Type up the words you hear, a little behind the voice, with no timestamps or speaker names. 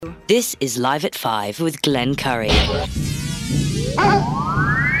This is Live at 5 with Glenn Curry. What do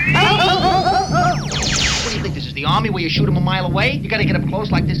you think this is, the army where you shoot them a mile away? You gotta get up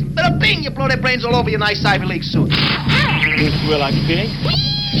close like this. Bada bing! You blow their brains all over your nice Ivy League suit. Will like pig?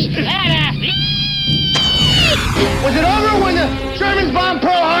 Was it over when the Germans bombed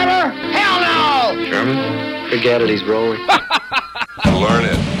Pearl Harbor? Hell no! German? Forget it, he's rolling. Learn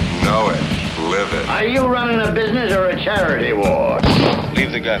it, know it, live it. Are you running a business or a charity war?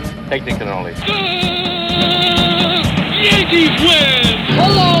 Leave the gun. Take the cannoli. Yankees win!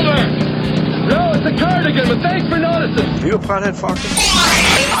 Pull over! No, it's a cardigan, but thanks for noticing. Are you a pothead fucker?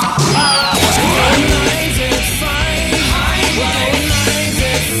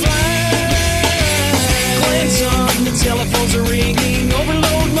 The telephones are ringing,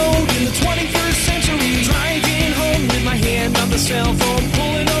 overload mode in the 21st century. Driving home with my hand on the cell phone,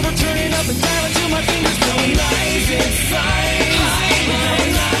 pulling over, turning up and down until my fingers go live at 5.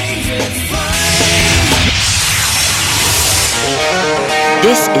 Live at 5.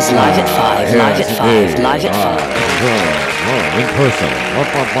 This is Live at 5, Live at 5, Live at 5. In person. What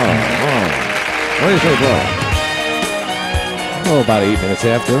do you say, bro? Oh, about 8 minutes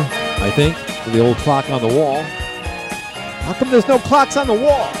after, I think, with the old clock on the wall. How come there's no clocks on the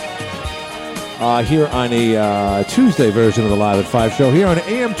wall? Here on a Tuesday version of the Live at 5 show, here on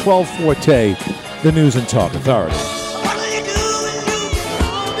AM 1240, the News and Talk Authority.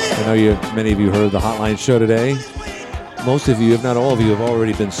 I know many of you heard the Hotline show today. Most of you, if not all of you, have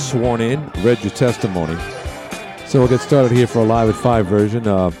already been sworn in, read your testimony. So we'll get started here for a Live at 5 version.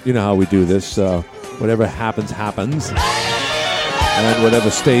 You know how we do this. Whatever happens, happens. And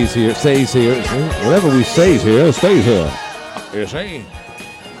whatever stays here, stays here. Whatever we stays here, stays here. You see?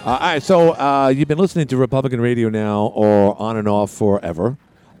 All right, so you've been listening to Republican radio now or on and off forever.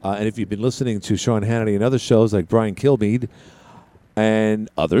 And if you've been listening to Sean Hannity and other shows like Brian Kilmeade and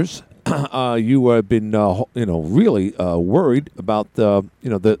others, you have been, really worried about the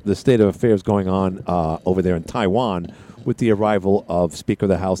state of affairs going on over there in Taiwan with the arrival of Speaker of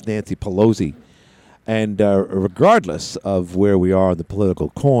the House Nancy Pelosi. And regardless of where we are on the political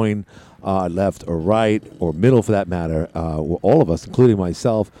coin, left or right or middle for that matter, all of us, including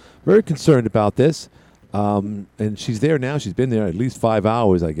myself, very concerned about this. And she's there now. She's been there at least 5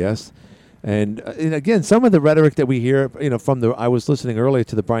 hours, I guess. And again, some of the rhetoric that we hear, I was listening earlier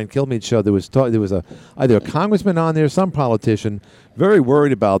to the Brian Kilmeade show. There was either a congressman on there, some politician, very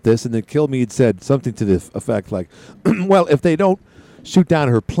worried about this, and then Kilmeade said something to the effect like, "Well, if they don't shoot down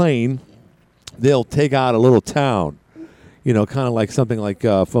her plane, they'll take out a little town." Kind of like something like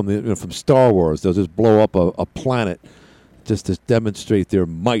from Star Wars. They'll just blow up a planet just to demonstrate their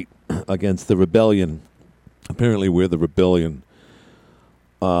might against the rebellion. Apparently, we're the rebellion.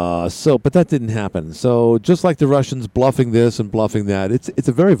 But that didn't happen. So just like the Russians bluffing this and bluffing that, it's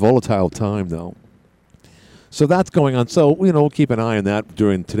a very volatile time, though. So that's going on. So, we'll keep an eye on that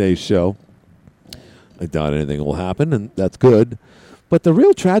during today's show. I doubt anything will happen, and that's good. But the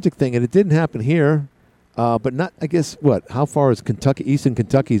real tragic thing, and it didn't happen here, but not, I guess, how far is Kentucky? Eastern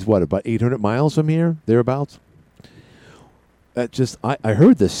Kentucky is about 800 miles from here, thereabouts? I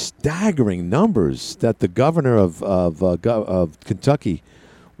heard the staggering numbers that the governor of Kentucky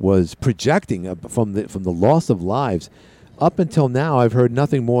was projecting from the loss of lives. Up until now, I've heard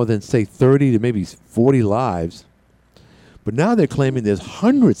nothing more than, say, 30 to maybe 40 lives. But now they're claiming there's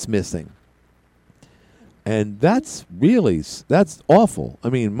hundreds missing. And that's awful. I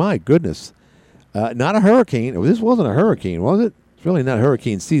mean, my goodness. Not a hurricane. This wasn't a hurricane, was it? It's really not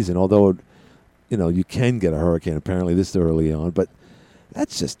hurricane season, although, you can get a hurricane apparently this early on. But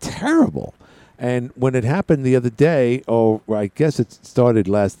that's just terrible. And when it happened the other day, I guess it started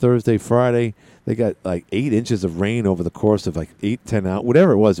last Thursday, Friday, they got like 8 inches of rain over the course of 8-10 hours,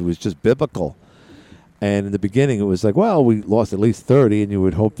 whatever it was just biblical. And in the beginning, it was like, well, we lost at least 30, and you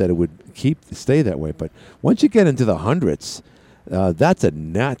would hope that it would stay that way. But once you get into the hundreds, that's a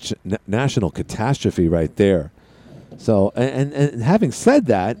national catastrophe right there. So, and having said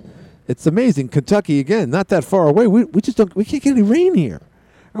that, it's amazing. Kentucky, again, not that far away. We can't get any rain here.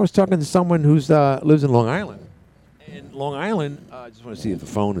 I was talking to someone who's lives in Long Island. And Long Island, I just want to see if the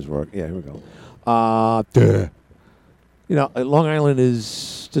phone is working. Yeah, here we go. Long Island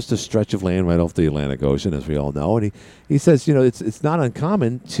is just a stretch of land right off the Atlantic Ocean, as we all know. And he says, it's not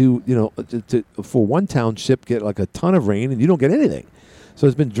uncommon to for one township get like a ton of rain and you don't get anything. So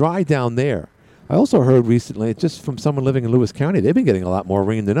it's been dry down there. I also heard recently, just from someone living in Lewis County, they've been getting a lot more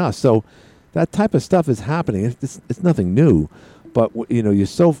rain than us. So that type of stuff is happening. It's nothing new. But, you're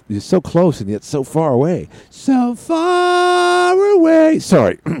so close and yet so far away. So far away.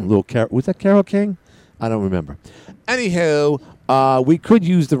 Sorry. Was that Carole King? I don't remember. Anywho, we could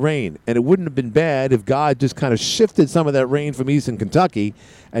use the rain, and it wouldn't have been bad if God just kind of shifted some of that rain from eastern Kentucky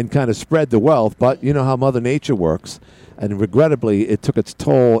and kind of spread the wealth. But you know how Mother Nature works, and regrettably, it took its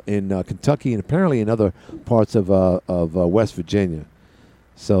toll in Kentucky and apparently in other parts of West Virginia.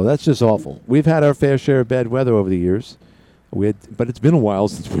 So that's just awful. We've had our fair share of bad weather over the years. But it's been a while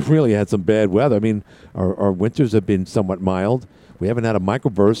since we've really had some bad weather. I mean, our winters have been somewhat mild. We haven't had a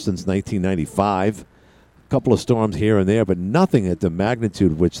microburst since 1995. A couple of storms here and there, but nothing at the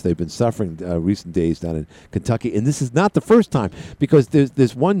magnitude which they've been suffering recent days down in Kentucky. And this is not the first time, because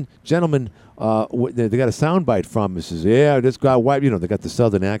there's one gentleman, they got a soundbite from him. He says, yeah, I just got wiped. You know, they got the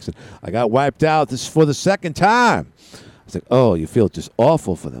southern accent. I got wiped out. This is for the second time. I was like, oh, you feel just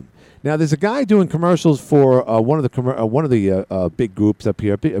awful for them. Now, there's a guy doing commercials for one of the big groups up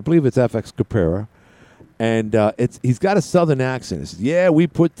here. I believe it's FX Caprera, and he's got a southern accent. He says, "Yeah, we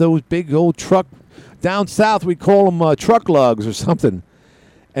put those big old truck down south. We call them truck lugs or something."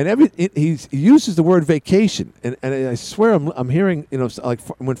 And he uses the word vacation, and I swear I'm hearing, you know, like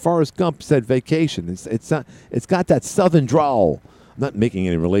when Forrest Gump said vacation. It's got that southern drawl. I'm not making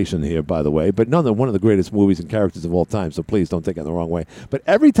any relation here, by the way, but one of the greatest movies and characters of all time, so please don't take it the wrong way. But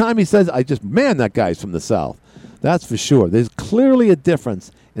every time he says, man, that guy's from the South. That's for sure. There's clearly a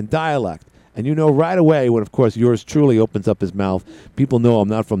difference in dialect. And you know right away when, of course, yours truly opens up his mouth, people know I'm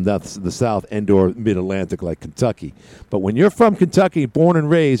not from the South and or Mid-Atlantic like Kentucky. But when you're from Kentucky, born and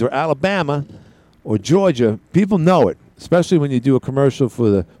raised, or Alabama or Georgia, people know it, especially when you do a commercial for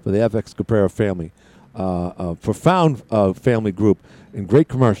the FX Caprera family. A profound family group and great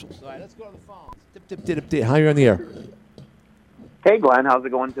commercials. All right, let's go to the phones. How are you on the air? Hey, Glenn. How's it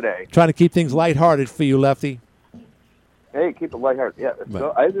going today? Trying to keep things lighthearted for you, Lefty. Hey, keep it lighthearted. Yeah, right.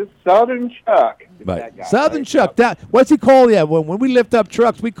 So I just Southern Chuck. Right. That guy, Southern right? Chuck. That, what's he called? Yeah, when we lift up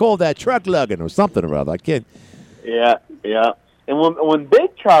trucks, we call that truck lugging or something or other. I can't. Yeah. And when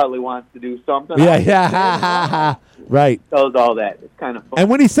Big Charlie wants to do something, yeah, right. Does all that. It's kind of fun. And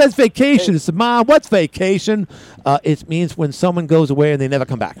when he says vacation, it's Mom, what's vacation? It means when someone goes away and they never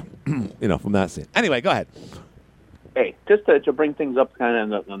come back. You know, from that scene. Anyway, go ahead. Hey, just to bring things up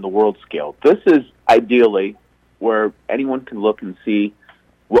kind of on the world scale, this is ideally where anyone can look and see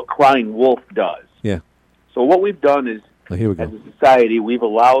what Crying Wolf does. Yeah. So what we've done is, here we go. as a society, we've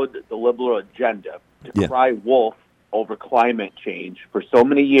allowed the liberal agenda to cry wolf over climate change for so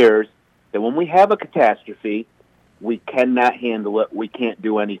many years that when we have a catastrophe, we cannot handle it. We can't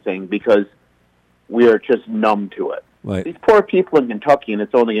do anything because we are just numb to it. Right. These poor people in Kentucky, and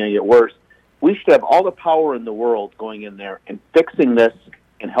it's only going to get worse, we should have all the power in the world going in there and fixing this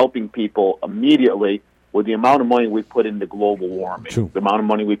and helping people immediately with the amount of money we put into global warming, the amount of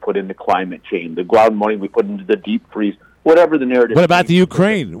money we put into climate change, the amount of money we put into the deep freeze, whatever the narrative. What about the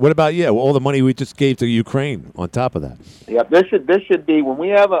Ukraine? What about, all the money we just gave to Ukraine on top of that? Yeah, this should be, when we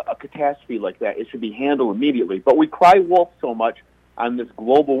have a catastrophe like that, it should be handled immediately. But we cry wolf so much on this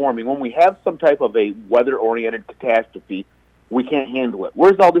global warming. When we have some type of a weather-oriented catastrophe, we can't handle it.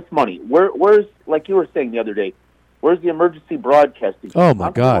 Where's all this money? Where's, like you were saying the other day, where's the emergency broadcasting? Oh,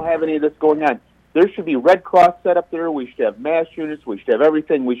 my God. We don't have any of this going on. There should be Red Cross set up there. We should have mass units. We should have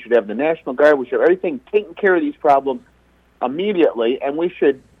everything. We should have the National Guard. We should have everything taking care of these problems immediately, and we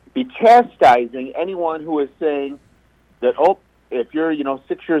should be chastising anyone who is saying that, if you're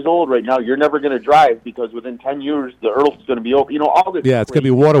 6 years old right now, you're never going to drive because within 10 years the Earth's going to be over. All this. Yeah, it's going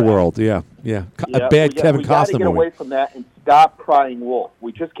to be Waterworld. Yeah. A bad Kevin Costner movie. We got to get away from that and stop crying wolf.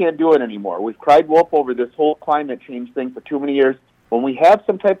 We just can't do it anymore. We've cried wolf over this whole climate change thing for too many years. When we have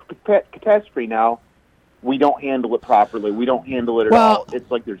some type of catastrophe now, we don't handle it properly. We don't handle it at all.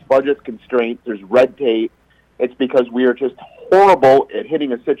 It's like there's budget constraints, there's red tape. It's because we are just horrible at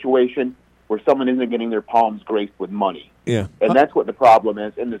hitting a situation where someone isn't getting their palms graced with money. Yeah. And that's what the problem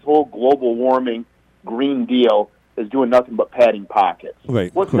is. And this whole global warming Green Deal is doing nothing but padding pockets.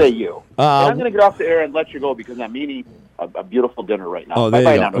 Right. What say you? And I'm going to get off the air and let you go because I'm eating a beautiful dinner right now. Oh, there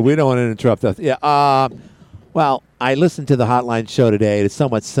you go. We don't want to interrupt us. Yeah. Well, I listened to the Hotline show today. It's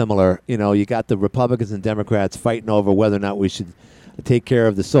somewhat similar. You got the Republicans and Democrats fighting over whether or not we should take care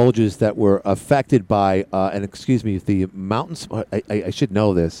of the soldiers that were affected by, the mountains. I should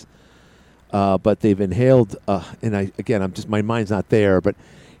know this, but they've inhaled, my mind's not there, but,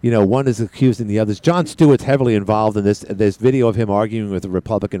 one is accusing the others. Jon Stewart's heavily involved in this. There's video of him arguing with a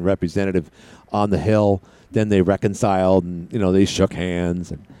Republican representative on the Hill. Then they reconciled and, they shook hands.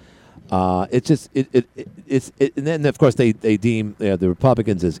 And and then, of course, they deem the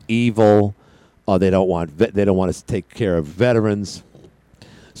Republicans as evil. They don't want us to take care of veterans.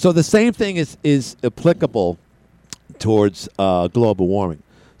 So the same thing is applicable towards global warming.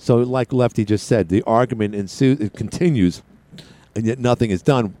 So like Lefty just said, the argument continues and yet nothing is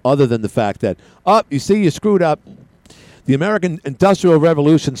done other than the fact that, you see, you screwed up. The American Industrial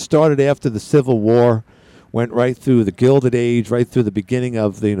Revolution started after the Civil War, went right through the Gilded Age, right through the beginning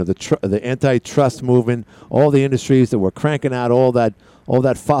of the antitrust movement, all the industries that were cranking out all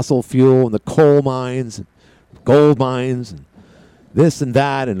that fossil fuel and the coal mines, gold mines, and this and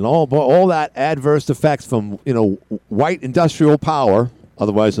that, and all that adverse effects from white industrial power,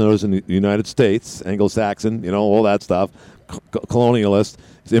 otherwise known as in the United States, Anglo-Saxon, all that stuff, colonialists,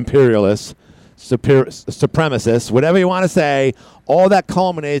 imperialists, supremacists, whatever you want to say. All that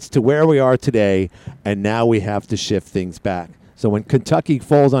culminates to where we are today, and now we have to shift things back. So when Kentucky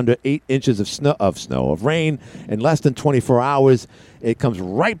falls under 8 inches of rain in less than 24 hours, it comes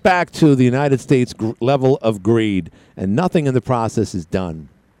right back to the United States level of greed, and nothing in the process is done.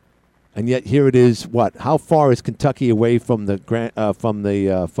 And yet here it is. What? How far is Kentucky away from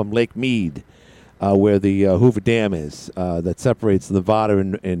from Lake Mead, where the Hoover Dam is, that separates Nevada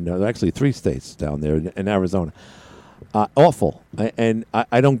and actually 3 states down there in Arizona? Awful, and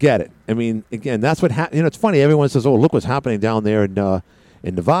I don't get it. I mean, again, that's what happened. It's funny. Everyone says, "Oh, look what's happening down there in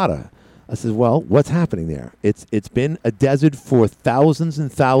Nevada." I said, "Well, what's happening there? It's been a desert for thousands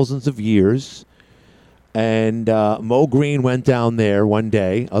and thousands of years." And Mo Green went down there one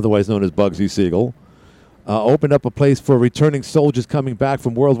day, otherwise known as Bugsy Siegel, opened up a place for returning soldiers coming back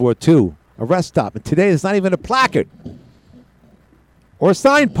from World War II. A rest stop, and today there's not even a placard or a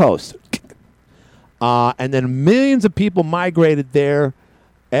signpost. And then millions of people migrated there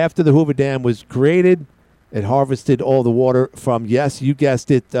after the Hoover Dam was created. It harvested all the water from, yes, you guessed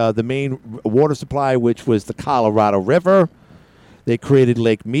it, the main water supply, which was the Colorado River. They created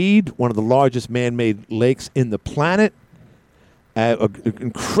Lake Mead, one of the largest man-made lakes in the planet. An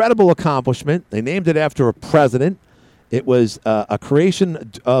incredible accomplishment. They named it after a president. It was a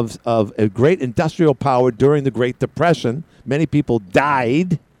creation of a great industrial power during the Great Depression. Many people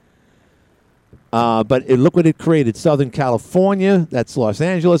died. But look what it created. Southern California, that's Los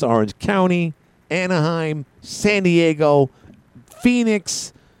Angeles, Orange County, Anaheim, San Diego,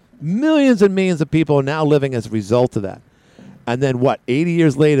 Phoenix. Millions and millions of people are now living as a result of that. And then 80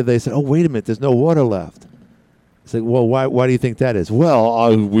 years later, they said, oh, wait a minute, there's no water left. It's like, well, why do you think that is?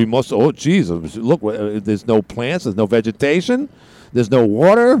 Well, we must, look, there's no plants, there's no vegetation, there's no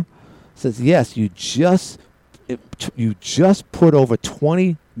water. It says, yes, you just put over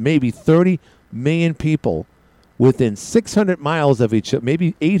 20, maybe 30 million people within 600 miles of each other,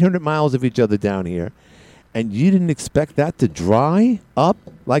 maybe 800 miles of each other down here, and you didn't expect that to dry up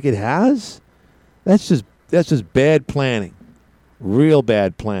like it has? That's just bad planning, real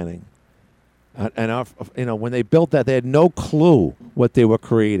bad planning. And when they built that, they had no clue what they were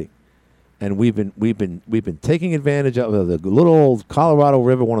creating. And we've been taking advantage of the little old Colorado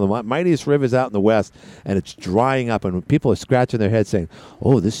River, one of the mightiest rivers out in the West, and it's drying up. And people are scratching their heads, saying,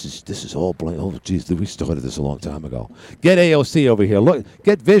 "Oh, this is all blame. Oh, geez, we started this a long time ago." Get AOC over here. Look,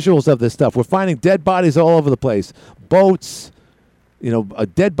 get visuals of this stuff. We're finding dead bodies all over the place. Boats,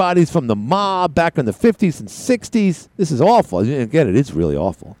 dead bodies from the mob back in the 50s and 60s. This is awful. Again, it is really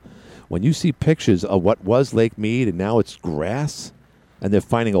awful. When you see pictures of what was Lake Mead and now it's grass. And they're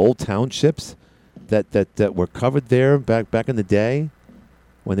finding old townships that were covered there back in the day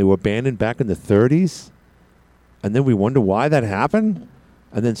when they were abandoned back in the 30s. And then we wonder why that happened.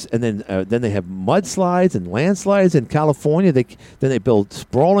 And then they have mudslides and landslides in California. Then they build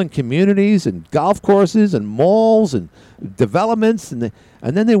sprawling communities and golf courses and malls and developments. And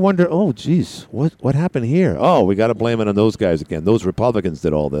then they wonder, oh, geez, what happened here? Oh, we got to blame it on those guys again. Those Republicans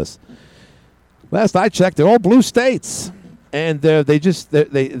did all this. Last I checked, they're all blue states. And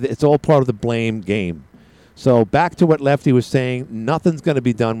it's all part of the blame game. So back to what Lefty was saying, nothing's going to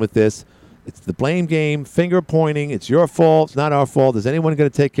be done with this. It's the blame game, finger pointing. It's your fault. It's not our fault. Is anyone going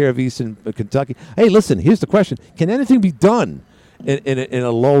to take care of Eastern Kentucky? Hey, listen, here's the question. Can anything be done in a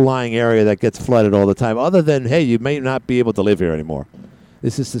low-lying area that gets flooded all the time other than, hey, you may not be able to live here anymore?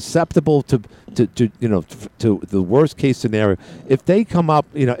 This is susceptible to the worst case scenario. If they come up,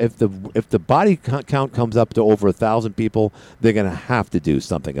 if the body count comes up to over 1,000 people, they're going to have to do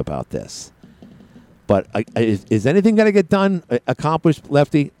something about this. But is anything going to get done, accomplished,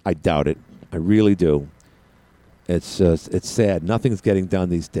 Lefty? I doubt it. I really do. It's sad. Nothing's getting done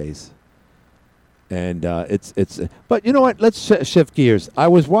these days. And but you know what? Let's shift gears. I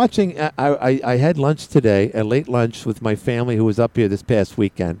was watching. I had lunch today, a late lunch with my family who was up here this past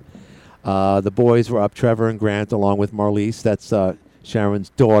weekend. The boys were up, Trevor and Grant, along with Marlise. That's Sharon's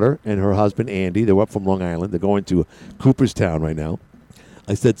daughter and her husband Andy. They were up from Long Island. They're going to Cooperstown right now.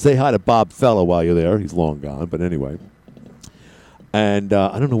 I said, say hi to Bob Feller while you're there. He's long gone, but anyway. And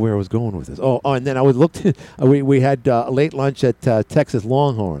I don't know where I was going with this. Oh, and then I was looked. We had a late lunch at Texas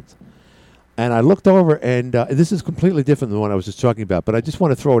Longhorns, and I looked over, and this is completely different than the one I was just talking about. But I just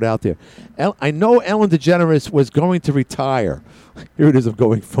want to throw it out there. I know Ellen DeGeneres was going to retire. Here it is. I'm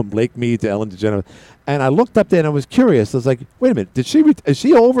going from Lake Mead to Ellen DeGeneres, and I looked up there and I was curious. I was like, wait a minute, is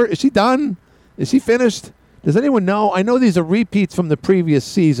she over? Is she done? Is she finished? Does anyone know? I know these are repeats from the previous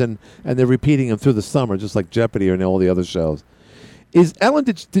season, and they're repeating them through the summer, just like Jeopardy and all the other shows. Is Ellen?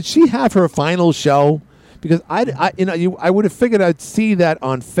 Did she have her final show? Because I would have figured I'd see that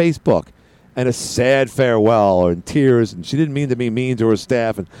on Facebook, and a sad farewell or in tears, and she didn't mean to be mean to her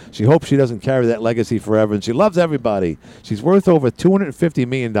staff, and she hopes she doesn't carry that legacy forever, and she loves everybody. She's worth over $250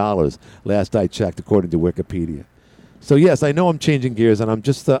 million, last I checked, according to Wikipedia. So yes, I know I'm changing gears, and I'm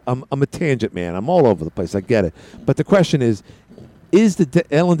just I'm a tangent man. I'm all over the place. I get it, but the question is the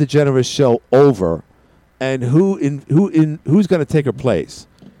Ellen DeGeneres show over? And who's going to take her place?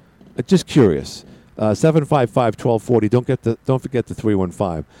 Just curious. 755-1240. Don't forget the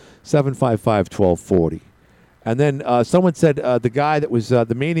 315. 755-1240. And then someone said the guy that was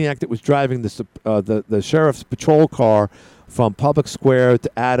the maniac that was driving the sheriff's patrol car from Public Square to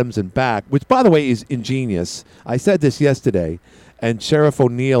Adams and back, which by the way is ingenious. I said this yesterday, and Sheriff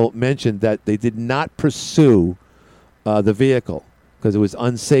O'Neill mentioned that they did not pursue the vehicle because it was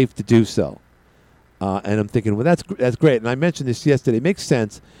unsafe to do so. And I'm thinking, well, that's great. And I mentioned this yesterday. It makes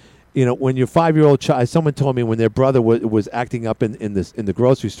sense, when your 5-year-old child. Someone told me when their brother was acting up in the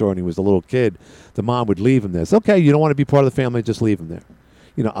grocery store and he was a little kid, the mom would leave him there. It's okay. You don't want to be part of the family, just leave him there.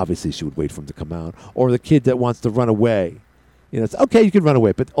 Obviously she would wait for him to come out. Or the kid that wants to run away, it's okay. You can run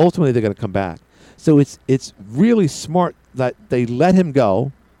away, but ultimately they're going to come back. So it's really smart that they let him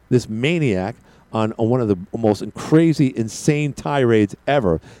go, this maniac, on one of the most crazy, insane tirades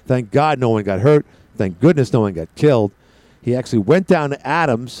ever. Thank God no one got hurt. Thank goodness no one got killed. He actually went down to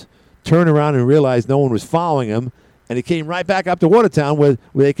Adams, turned around and realized no one was following him, and he came right back up to Watertown where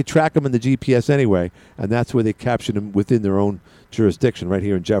they could track him in the GPS anyway, and that's where they captured him within their own jurisdiction right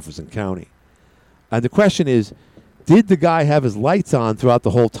here in Jefferson County. And the question is, did the guy have his lights on throughout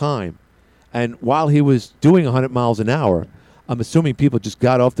the whole time? And while he was doing 100 miles an hour, I'm assuming people just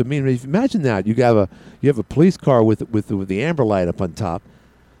got off the main. Imagine that. You have a police car with the amber light up on top,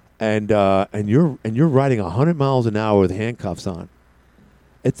 and you're riding 100 miles an hour with handcuffs on.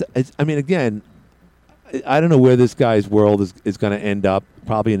 It's I mean, again, I don't know where this guy's world is going to end up.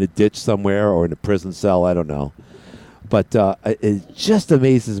 Probably in a ditch somewhere or in a prison cell. I don't know. But it just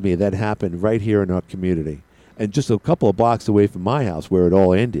amazes me that happened right here in our community, and just a couple of blocks away from my house where it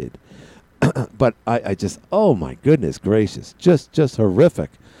all ended. But I just, oh my goodness gracious, just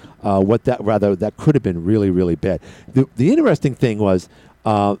horrific. That could have been really, really bad. The interesting thing was,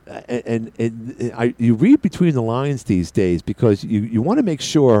 you read between the lines these days because you want to make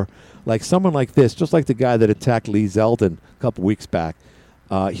sure, like someone like this, just like the guy that attacked Lee Zeldin a couple weeks back,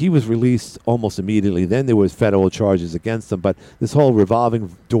 he was released almost immediately. Then there was federal charges against him. But this whole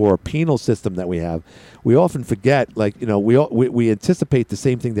revolving door penal system that we have, we often forget. We anticipate the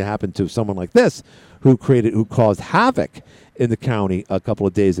same thing to happen to someone like this, who caused havoc in the county a couple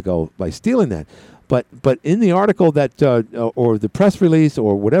of days ago by stealing that. But in the article that or the press release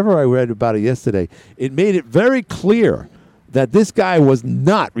or whatever I read about it yesterday, it made it very clear that this guy was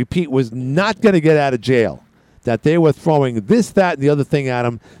not going to get out of jail. That they were throwing this, that, and the other thing at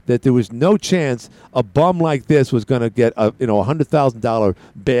him, that there was no chance a bum like this was going to get a $100,000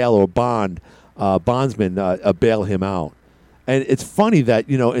 bail or bondsman bail him out. And it's funny that,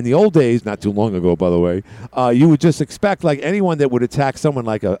 in the old days, not too long ago, by the way, you would just expect like anyone that would attack someone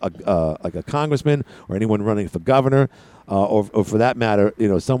like a congressman or anyone running for governor, or for that matter,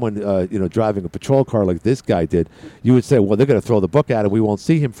 someone driving a patrol car like this guy did, you would say, well, they're going to throw the book at him. We won't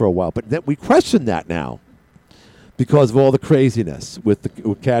see him for a while. But we question that now, because of all the craziness with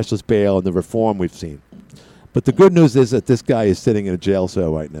cashless bail and the reform we've seen. But the good news is that this guy is sitting in a jail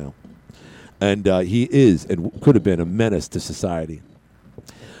cell right now. And he is and could have been a menace to society.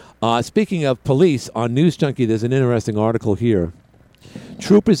 Speaking of police, on News Junkie, there's an interesting article here.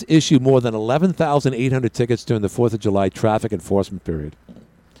 Troopers issue more than 11,800 tickets during the 4th of July traffic enforcement period.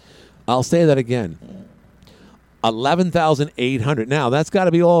 I'll say that again. 11,800. Now, that's got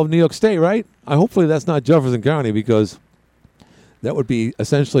to be all of New York State, right? Hopefully that's not Jefferson County, because that would be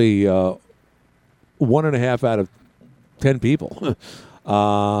essentially 1.5 out of 10 people.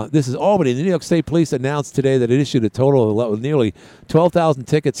 This is Albany. The New York State Police announced today that it issued a total of nearly 12,000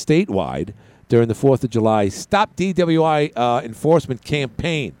 tickets statewide during the 4th of July Stop DWI enforcement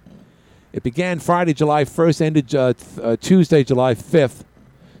campaign. It began Friday, July 1st, ended Tuesday, July 5th.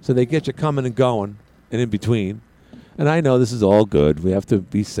 So they get you coming and going and in between. And I know this is all good. We have to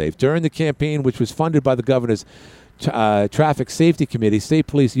be safe. During the campaign, which was funded by the governor's Traffic Safety Committee, state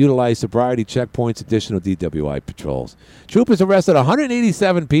police utilized sobriety checkpoints, additional DWI patrols. Troopers arrested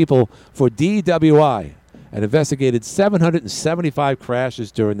 187 people for DWI and investigated 775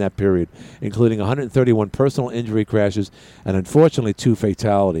 crashes during that period, including 131 personal injury crashes and, unfortunately, 2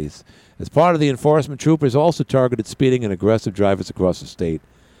 fatalities. As part of the enforcement, troopers also targeted speeding and aggressive drivers across the state.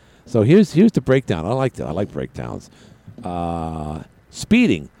 So here's the breakdown. I like that. I like breakdowns.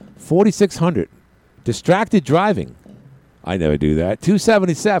 Speeding, 4,600. Distracted driving, I never do that,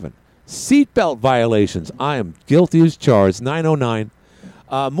 277. Seatbelt violations, I am guilty as charged, 909.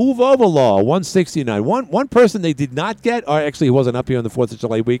 Move over law, 169. One person they did not get, or actually he wasn't up here on the 4th of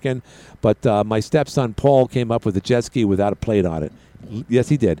July weekend, but my stepson Paul came up with a jet ski without a plate on it. Yes,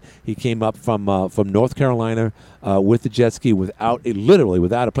 he did. He came up from North Carolina with the jet ski literally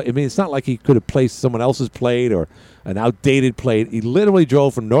without a plate. I mean, it's not like he could have placed someone else's plate or an outdated plate. He literally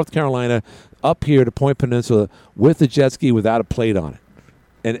drove from North Carolina up here to Point Peninsula with the jet ski without a plate on it.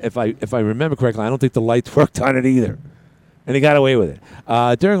 And if I remember correctly, I don't think the lights worked on it either. And he got away with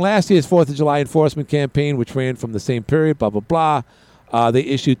it. During last year's 4th of July enforcement campaign, which ran from the same period, blah, blah, blah, they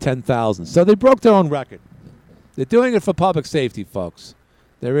issued 10,000. So they broke their own record. They're doing it for public safety, folks.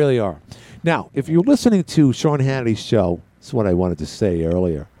 They really are. Now, if you're listening to Sean Hannity's show, that's what I wanted to say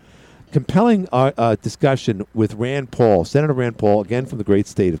earlier, compelling discussion with Rand Paul, Senator Rand Paul, again from the great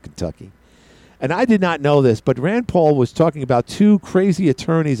state of Kentucky. And I did not know this, but Rand Paul was talking about 2 crazy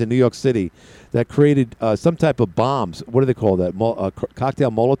attorneys in New York City that created some type of bombs. What do they call that?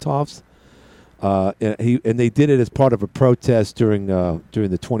 Cocktail Molotovs? And they did it as part of a protest during the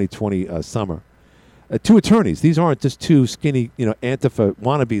 2020 summer. 2 attorneys. These aren't just 2 skinny, Antifa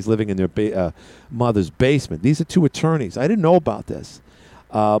wannabes living in their mother's basement. These are 2 attorneys. I didn't know about this.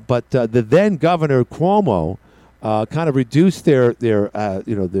 But the then Governor Cuomo kind of reduced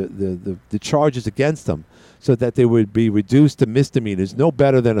the charges against them so that they would be reduced to misdemeanors, no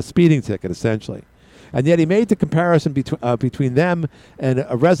better than a speeding ticket, essentially. And yet he made the comparison between them and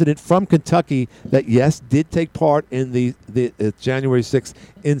a resident from Kentucky that, yes, did take part in the January 6th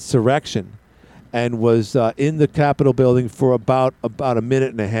insurrection and was in the Capitol building for about a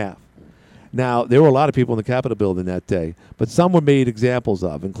minute and a half. Now, there were a lot of people in the Capitol building that day, but some were made examples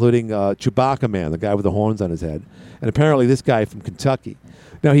of, including Chewbacca Man, the guy with the horns on his head, and apparently this guy from Kentucky.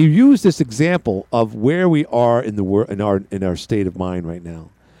 Now, he used this example of where we are in our state of mind right now.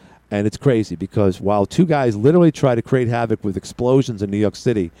 And it's crazy because while 2 guys literally tried to create havoc with explosions in New York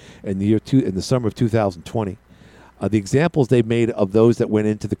City in the summer of 2020, the examples they made of those that went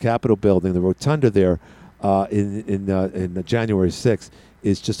into the Capitol building, the rotunda there, in January 6th,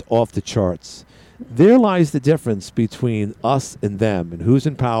 is just off the charts. There lies the difference between us and them, and who's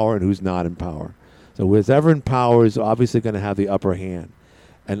in power and who's not in power. So whoever's ever in power is obviously going to have the upper hand,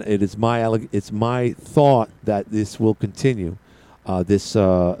 and it's my thought that this will continue, this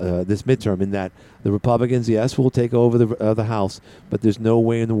midterm, in that the Republicans, yes, will take over the House, but there's no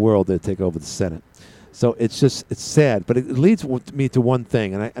way in the world they'll take over the Senate. So it's sad, but it leads me to one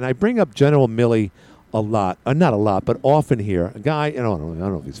thing, and I bring up General Milley a lot, not a lot, but often here. A guy, I don't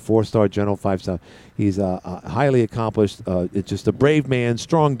know if he's 4-star general, 5-star. He's highly accomplished. It's just a brave man,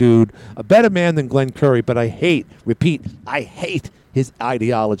 strong dude, a better man than Glenn Curry. But I hate his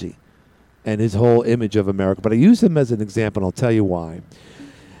ideology and his whole image of America. But I use him as an example, and I'll tell you why.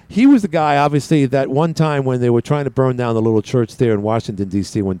 He was the guy, obviously, that one time when they were trying to burn down the little church there in Washington,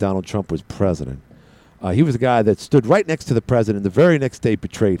 D.C., when Donald Trump was president. He was the guy that stood right next to the president. The very next day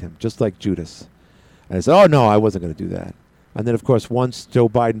betrayed him, just like Judas. And I said, oh, no, I wasn't going to do that. And then, of course, once Joe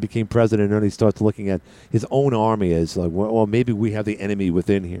Biden became president, and he starts looking at his own army as like, well, maybe we have the enemy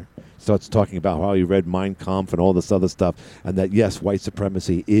within here. Starts talking about how he read Mein Kampf and all this other stuff, and that, yes, white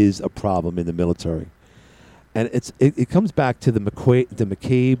supremacy is a problem in the military. And it comes back to the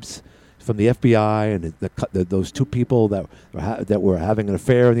McCabe's from the FBI and those 2 people that were having an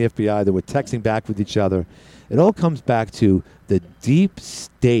affair in the FBI, that were texting back with each other. It all comes back to the deep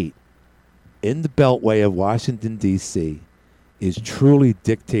state in the beltway of Washington, D.C., is truly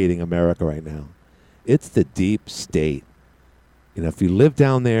dictating America right now. It's the deep state. If you live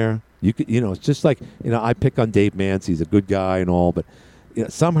down there, you could, it's just like, I pick on Dave Mance. He's a good guy and all, but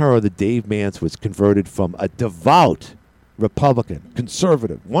somehow or other Dave Mance was converted from a devout Republican,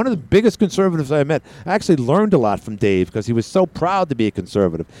 conservative, one of the biggest conservatives I met. I actually learned a lot from Dave because he was so proud to be a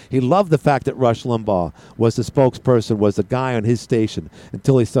conservative. He loved the fact that Rush Limbaugh was the spokesperson, was the guy on his station,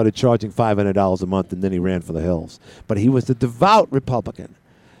 until he started charging $500 a month, and then he ran for the hills. But he was a devout Republican.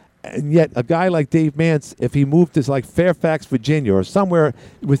 And yet, a guy like Dave Mance, if he moved to like Fairfax, Virginia, or somewhere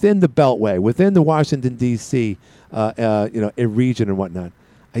within the Beltway, within the Washington D.C. A region and whatnot,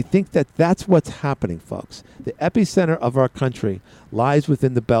 I think that's what's happening, folks. The epicenter of our country lies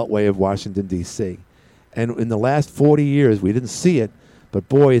within the Beltway of Washington D.C. And in the last 40 years, we didn't see it, but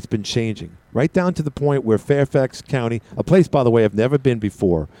boy, it's been changing. Right down to the point where Fairfax County, a place, by the way, I've never been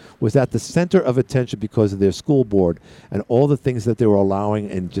before, was at the center of attention because of their school board and all the things that they were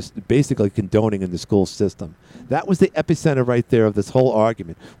allowing and just basically condoning in the school system. That was the epicenter right there of this whole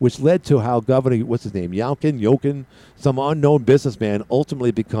argument, which led to how Governor, what's his name, Yokin, some unknown businessman,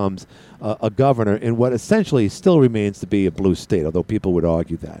 ultimately becomes a governor in what essentially still remains to be a blue state, although people would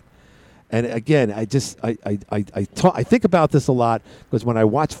argue that. And again, I think about this a lot because when I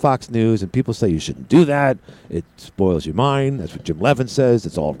watch Fox News and people say you shouldn't do that, it spoils your mind. That's what Jim Levin says.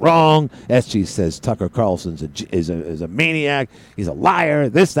 It's all wrong. SG says Tucker Carlson is a maniac. He's a liar.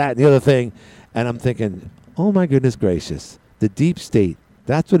 This, that, and the other thing. And I'm thinking, oh my goodness gracious, the deep state.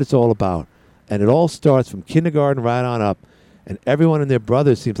 That's what it's all about. And it all starts from kindergarten right on up. And everyone and their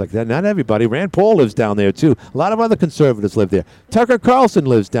brothers seems like that. Not everybody. Rand Paul lives down there, too. A lot of other conservatives live there. Tucker Carlson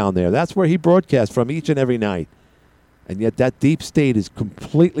lives down there. That's where he broadcasts from each and every night. And yet that deep state is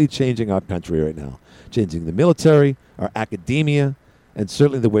completely changing our country right now. Changing the military, our academia, and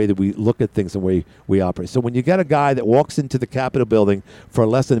certainly the way that we look at things and the way we operate. So when you get a guy that walks into the Capitol building for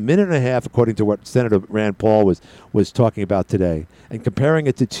less than a minute and a half, according to what Senator Rand Paul was talking about today, and comparing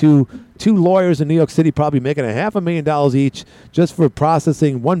it to two lawyers in New York City probably making $500,000 each just for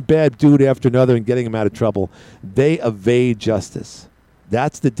processing one bad dude after another and getting him out of trouble, they evade justice.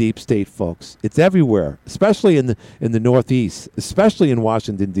 That's the deep state, folks. It's everywhere, especially in the Northeast, especially in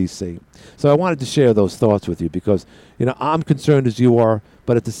Washington, D.C. So I wanted to share those thoughts with you because, I'm concerned as you are,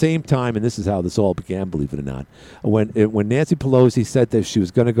 but at the same time, and this is how this all began, believe it or not, when Nancy Pelosi said that she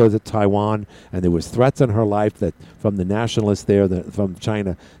was going to go to Taiwan and there was threats on her life that from the nationalists there from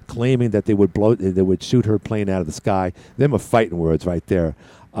China claiming that they would shoot her plane out of the sky, them are fighting words right there.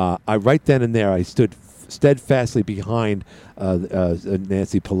 Right then and there, I stood steadfastly behind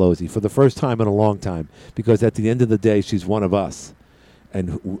Nancy Pelosi for the first time in a long time because at the end of the day, she's one of us.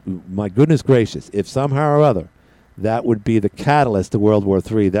 And my goodness gracious, if somehow or other that would be the catalyst to World War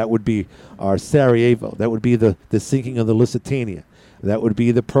III, that would be our Sarajevo, that would be the sinking of the Lusitania, that would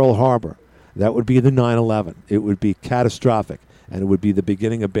be the Pearl Harbor, that would be the 9/11. It would be catastrophic, and it would be the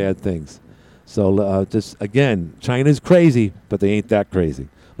beginning of bad things. So just, again, China's crazy, but they ain't that crazy.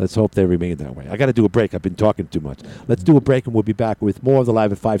 Let's hope they remain that way. I got to do a break. I've been talking too much. Let's do a break, and we'll be back with more of the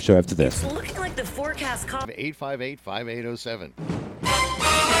Live at 5 show after this. It's looking like the forecast... 858-5807.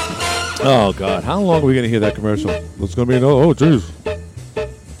 Oh, God. How long are we going to hear that commercial? It's going to be geez.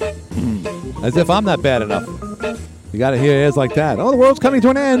 As if I'm not bad enough. You got to hear ads like that. Oh, the world's coming to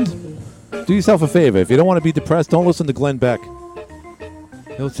an end. Do yourself a favor. If you don't want to be depressed, don't listen to Glenn Beck.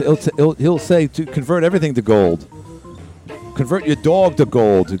 He'll say to convert everything to gold. Convert your dog to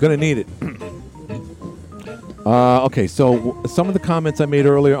gold. You're going to need it. Okay, so some of the comments I made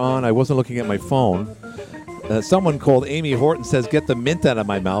earlier on, I wasn't looking at my phone. Someone called Amy Horton says, get the mint out of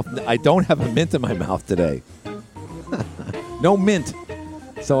my mouth. I don't have a mint in my mouth today. No mint.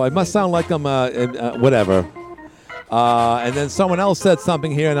 So I must sound like I'm whatever. And then someone else said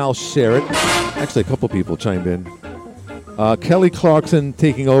something here, and I'll share it. Actually, a couple people chimed in. Kelly Clarkson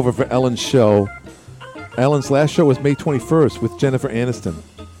taking over for Ellen's show. Ellen's last show was May 21st with Jennifer Aniston.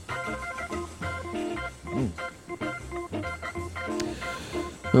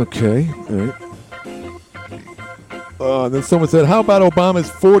 Okay, all right. Then someone said, how about Obama's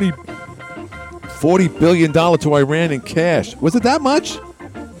 $40 billion to Iran in cash? Was it that much?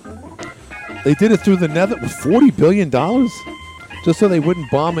 They did it through the Netherlands. $40 billion? Just so they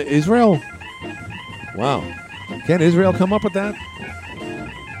wouldn't bomb Israel? Wow. Can Israel come up with that?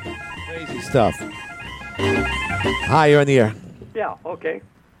 Crazy stuff. Hi, you're on the air. Yeah, okay.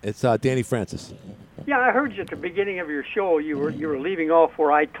 It's Danny Francis. Yeah, I heard you at the beginning of your show. You were leaving off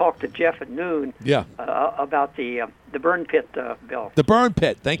where I talked to Jeff at noon. Yeah. About the burn pit bill. The burn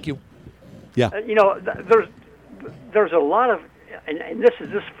pit. Thank you. Yeah. There's a lot of, and this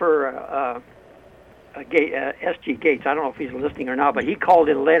is for S.G. Gates. I don't know if he's listening or not, but he called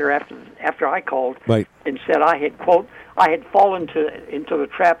in later after I called, right, and said I had, quote, I had fallen into the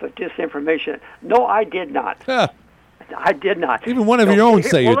trap of disinformation. No, I did not. I did not. Even one of your own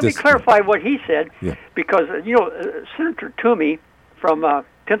say you're let me clarify what he said, because Senator Toomey from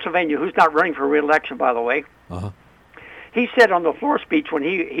Pennsylvania, who's not running for re-election, by the way, he said on the floor speech when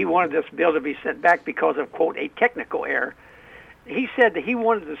he wanted this bill to be sent back because of, quote, a technical error, he said that he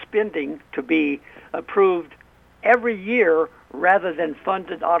wanted the spending to be approved every year rather than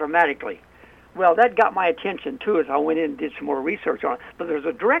funded automatically. Well, that got my attention, too, as I went in and did some more research on it. But there's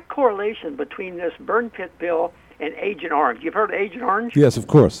a direct correlation between this burn pit bill and Agent Orange. You've heard of Agent Orange? Yes, of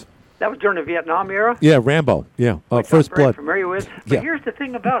course. That was during the Vietnam era. Yeah, Rambo. Yeah, First Blood. Familiar with. But here's the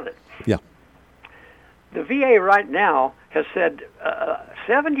thing about it. Yeah. The VA right now has said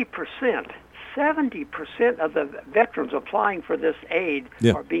 70% of the veterans applying for this aid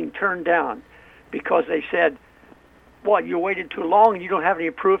are being turned down because they said, well, you waited too long and you don't have any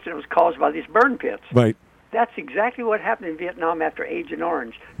proof that it was caused by these burn pits. Right. That's exactly what happened in Vietnam after Agent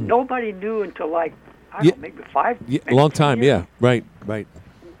Orange. Nobody knew until maybe 5 years. A long time, years. Right.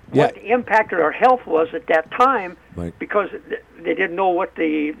 What the impact of our health was at that time, because they didn't know what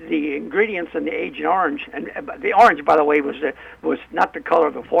the ingredients in the Agent Orange, and the orange, by the way, was not the color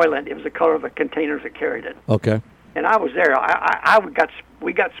of the foilant; it was the color of the containers that carried it. Okay. And I was there.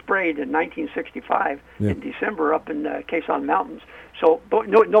 We got sprayed in 1965 in December up in the Quezon Mountains. So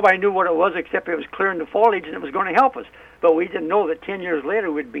nobody knew what it was except it was clearing the foliage and it was going to help us. But we didn't know that 10 years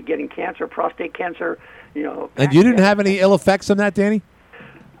later we'd be getting cancer, prostate cancer, And you didn't have any ill effects from that, Danny?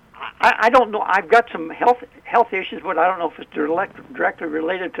 I don't know. I've got some health issues, but I don't know if it's directly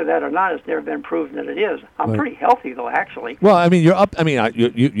related to that or not. It's never been proven that it is. I'm pretty healthy, though, actually. Well, I mean, you're up. I mean,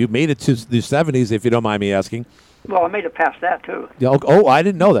 you made it to the 70s, if you don't mind me asking. Well, I made it past that, too. Yeah. Oh, I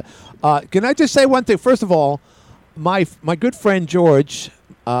didn't know that. Can I just say one thing? First of all, my good friend George,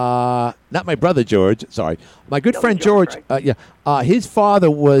 not my brother George, sorry. My good friend George, right? His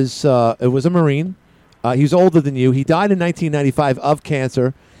father was a Marine. He was older than you. He died in 1995 of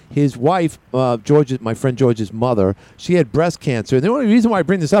cancer. His wife, my friend George's mother, she had breast cancer. And the only reason why I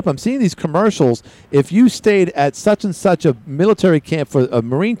bring this up, I'm seeing these commercials. If you stayed at such and such a military camp, for a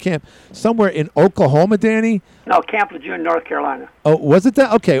Marine camp, somewhere in Oklahoma, Danny? No, Camp Lejeune, North Carolina. Oh, was it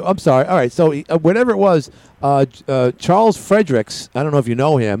that? Okay, I'm sorry. All right, so whatever it was, Charles Fredericks, I don't know if you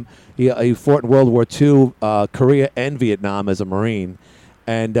know him. He fought in World War II, Korea, and Vietnam as a Marine.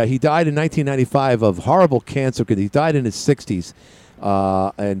 And he died in 1995 of horrible cancer because he died in his 60s.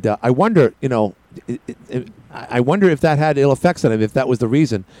 And I wonder, I wonder if that had ill effects on him, if that was the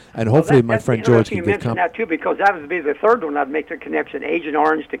reason. And hopefully my friend George can give mention that, too, because that would be the third one I'd make the connection. Agent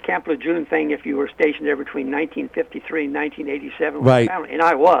Orange, the Camp Lejeune thing, if you were stationed there between 1953 and 1987. Right. And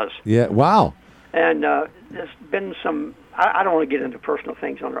I was. Yeah, wow. And there's been some... I don't want to get into personal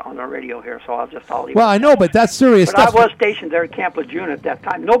things on the radio here, so I'll leave Well, it. I know, but that's serious but stuff. I was stationed there at Camp Lejeune at that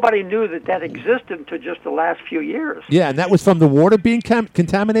time. Nobody knew that existed until just the last few years. Yeah, and that was from the water being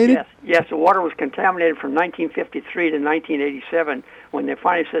contaminated? Yes, the water was contaminated from 1953 to 1987 when they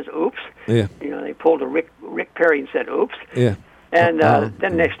finally says, oops. Yeah. They pulled a Rick Perry and said, oops. Yeah. And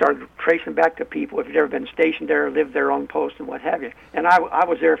then they started tracing back to people if you'd ever been stationed there or lived there on post and what have you. And I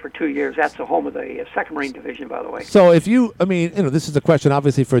was there for 2 years. That's the home of the 2nd Marine Division, by the way. So if you, this is a question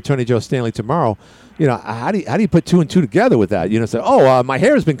obviously for Attorney Joe Stanley tomorrow. How do you put 2 and 2 together with that? Say, my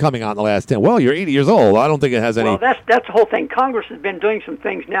hair's been coming out in the last 10. Well, you're 80 years old. I don't think it has any. Well, that's the whole thing. Congress has been doing some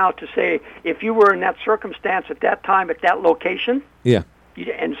things now to say if you were in that circumstance at that time at that location. Yeah.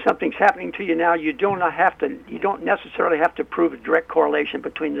 And something's happening to you now, you don't necessarily have to prove a direct correlation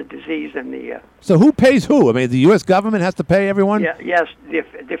between the disease and the... So who pays who? I mean, the U.S. government has to pay everyone? Yes, the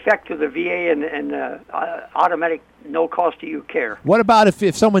effect of the VA and automatic no-cost-to-you care. What about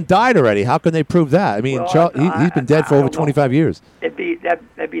if someone died already? How can they prove that? I mean, he's been dead for over 25 years. That'd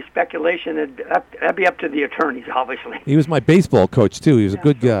be speculation. That'd be up to the attorneys, obviously. He was my baseball coach, too. He was a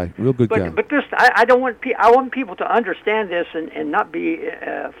good guy, real good guy. But this, I want people to understand this and not be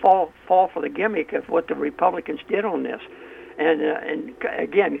fall for the gimmick of what the Republicans did on this. And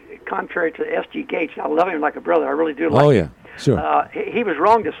again, contrary to S.G. Gates, I love him like a brother. I really do like him. Oh, yeah, sure. He was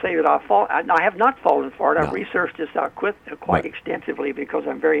wrong to say that I have not fallen for it. I've researched this out quite extensively because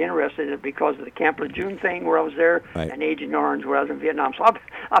I'm very interested in it because of the Camp Lejeune thing where I was there and Agent Orange where I was in Vietnam. So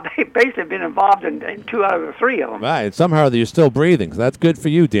I've basically been involved in 2 out of the 3 of them. Right, and somehow you're still breathing. So that's good for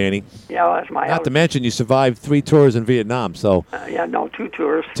you, Danny. Yeah, well, that's my... Not to mention you survived 3 tours in Vietnam, so... 2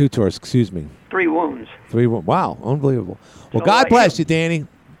 tours. 2 tours, excuse me. 3 wounds. 3 wounds. Wow, unbelievable. Well, God bless you, Danny.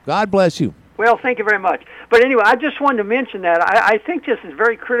 God bless you. Well, thank you very much. But anyway, I just wanted to mention that. I think this is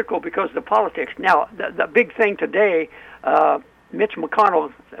very critical because of the politics. Now, the big thing today, Mitch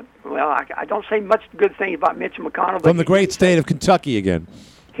McConnell, well, I don't say much good things about Mitch McConnell. From the great state of Kentucky again.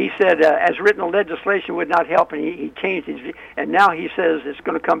 He said, as written legislation would not help, and he changed his view. And now he says it's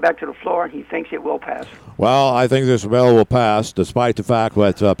going to come back to the floor, and he thinks it will pass. Well, I think this bill will pass, despite the fact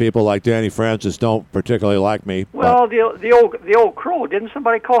that people like Danny Francis don't particularly like me. Well, the old crow. Didn't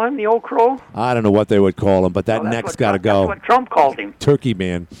somebody call him the old crow? I don't know what they would call him, but that neck's got to go. That's what Trump called him. Turkey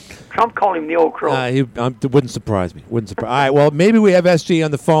man. Trump called him the old crow. Wouldn't surprise me. Wouldn't surprise. All right. Well, maybe we have SG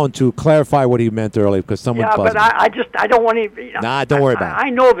on the phone to clarify what he meant earlier because someone. Yeah, but I don't want to. Nah, don't worry about it. I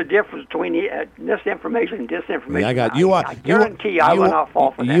know the difference between misinformation and disinformation. Yeah, I got you. I guarantee I will not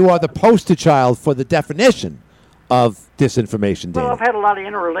fall for that. You are the poster child for the definition of disinformation, Dan. Well, I've had a lot of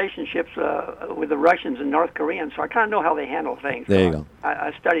interrelationships with the Russians and North Koreans, so I kind of know how they handle things. There you go.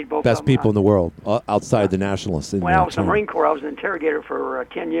 I studied both. Best of them. people in the world, outside the nationalists. When I was in the Marine Corps, I was an interrogator for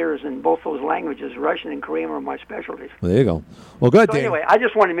 10 years, and both those languages, Russian and Korean, were my specialties. Well, there you go. Well, good, so Dan. Anyway, I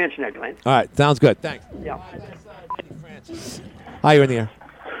just wanted to mention that, Glenn. All right, sounds good. Thanks. Yeah. Hi, you're in the air.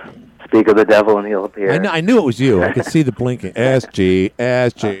 Speak of the devil and he'll appear. I knew it was you. I could see the blinking. SG.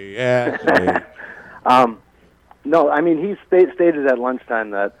 No, I mean, he stated at lunchtime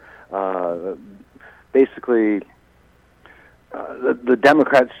that basically the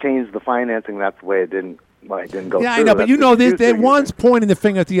Democrats changed the financing. That's the way it didn't go through. Yeah, I know, but you know, they're one's pointing the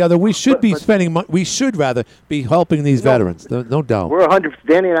finger at the other. We should be spending money. We should rather be helping these veterans. No doubt. We're 100%.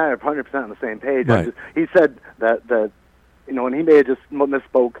 Danny and I are 100% on the same page. Right. He said that and he may have just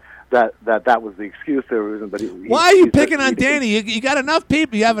misspoke. That was the excuse there was, but why are you picking on Danny? You got enough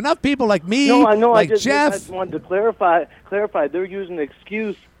people. You have enough people like me. No, I know. Like I just Jeff. wanted to clarify. They're using the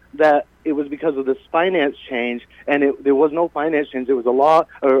excuse that it was because of this finance change, and there was no finance change. There was a law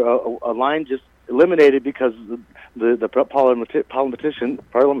or a line just eliminated because the parliamentarian.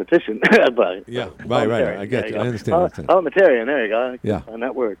 Yeah, right. I get you. I understand. Parliamentarian. There you go. Yeah. Find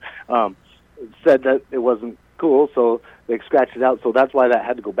that word. Said that it wasn't cool, so they scratched it out. So that's why that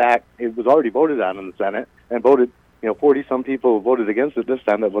had to go back. It was already voted on in the Senate and voted. 40-some people voted against it this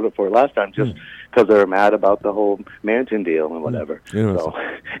time that voted for it last time just because they were mad about the whole Manchin deal and whatever. So,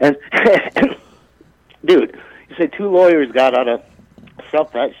 and dude, you say 2 lawyers got out of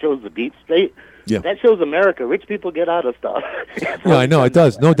stuff. That shows the deep state. Yeah. That shows America. Rich people get out of stuff. Yeah, I know it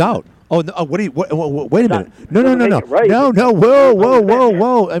does, no doubt. Oh, no, wait a minute. No. Right. No.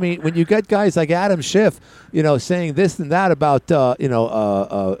 Whoa. I mean, when you get guys like Adam Schiff, saying this and that about,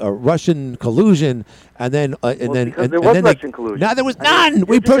 Russian collusion, and then there was Russian collusion. No, there was none.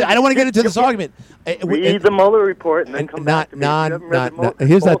 I don't want to get into this argument. Read the Mueller report and then come back to me.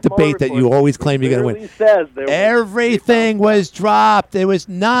 Here's that debate that you always claim you're going to win. Everything was dropped. There was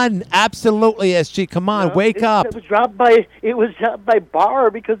none. Absolutely, SG. Come on, wake up. It was dropped by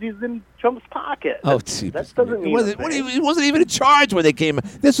Barr because he's in Trump's pocket. Oh, gee. That doesn't mean he wasn't even in charge when they came.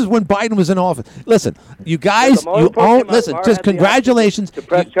 This is when Biden was in office. Listen, you guys, you own. Listen, just congratulations. To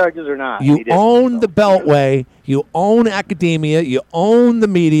press charges or not, you own the Beltway. You own academia. You own the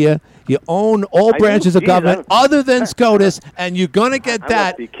media. You own all branches of government other than SCOTUS, and you're going to get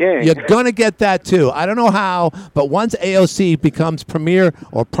that. You're going to get that, too. I don't know how, but once AOC becomes premier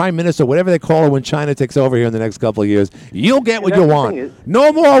or prime minister, whatever they call her when China takes over here in the next couple of years, you'll get what you want.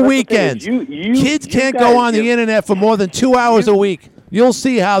 No more weekends. Kids can't go on the Internet for more than 2 hours a week. You'll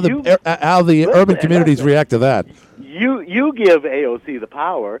see how the urban communities react to that. You give AOC the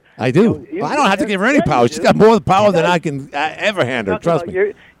power. I do. I don't have to give her any power. She's got more power than I can ever hand her. Trust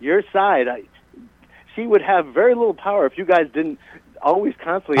me. Your side, she would have very little power if you guys didn't always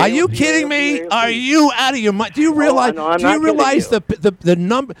constantly. Are you kidding me? Are you out of your mind? Do you realize? Do you realize the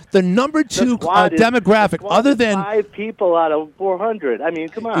number two demographic other than 5 people out of 400? I mean,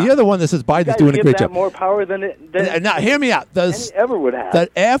 come on. You're the one that says Biden's doing a great job. More power than now, hear me out. Any ever would have. That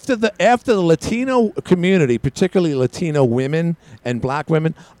after the Latino community, particularly Latino women and black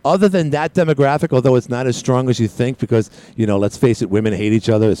women, other than that demographic, although it's not as strong as you think, because let's face it, women hate each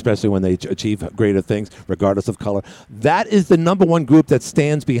other, especially when they achieve greater things, regardless of color. That is the number one group that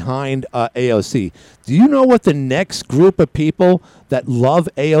stands behind AOC. Do you know what the next group of people that love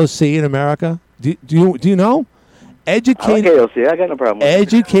AOC in America? Do you know? Educated. I like AOC. I got no problem with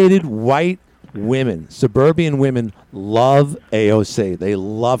educated white women, suburban women, love AOC. They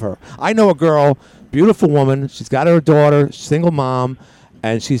love her. I know a girl, beautiful woman. She's got her daughter, single mom,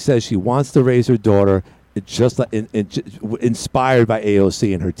 and she says she wants to raise her daughter just like inspired by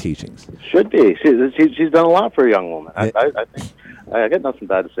AOC and her teachings. Should be. She's done a lot for a young woman. I think. I got nothing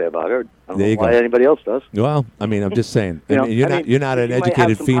bad to say about her. I don't know why anybody else does. Well, I mean, I'm just saying. You're not an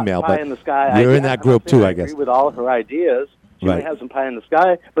educated female, but you're in that group too, I guess. I agree with all of her ideas. She might have some pie in the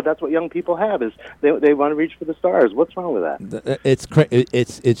sky, but that's what young people have is they want to reach for the stars. What's wrong with that?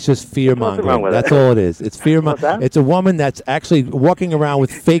 It's just fear mongering. That's all it is. It's fear mongering. It's a woman that's actually walking around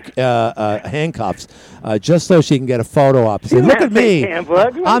with fake handcuffs just so she can get a photo op. Say, look at me.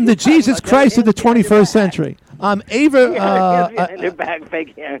 I'm the Jesus Christ of the 21st century. I'm Ava.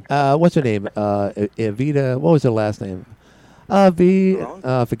 Fake what's her name? Evita. What was her last name?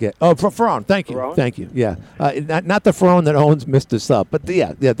 Forget. Oh, Ferrone. Thank you. Ferrone? Thank you. Yeah. Not the Ferrone that owns Mr. Sub, but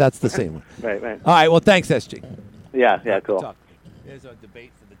yeah, that's the same one. Right. All right. Well, thanks, SG. Yeah, cool. There's a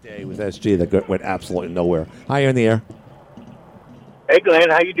debate for the day with SG that went absolutely nowhere. Hi, you're in the air. Hey, Glenn,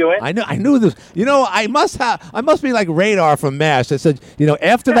 how you doing? I knew this. I must be like Radar from MASH. I said,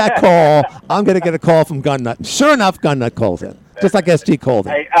 after that call, I'm going to get a call from Gunnut. Sure enough, Gunnut calls in, just like SG called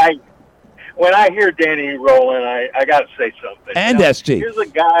in. When I hear Danny rolling, I got to say something. And SG. Here's a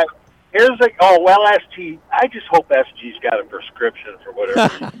guy. SG. I just hope SG's got a prescription for whatever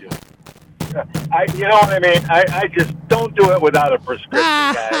he's doing. You know what I mean? I just don't do it without a prescription,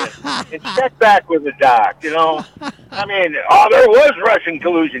 guy. And check back with the doc, I mean, there was Russian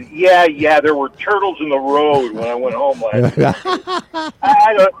collusion. Yeah, there were turtles in the road when I went home last night.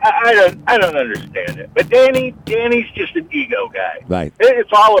 I don't understand it. But Danny's just an ego guy. Right.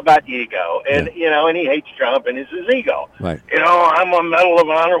 It's all about ego. And, and he hates Trump, and it's his ego. Right. I'm a Medal of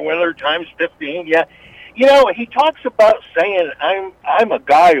Honor winner times 15, yeah. He talks about saying, I'm a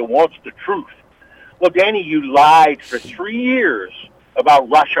guy who wants the truth. Well, Danny, you lied for 3 years about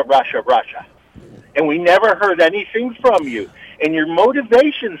Russia. And we never heard anything from you. And your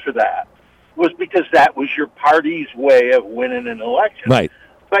motivation for that was because that was your party's way of winning an election. Right.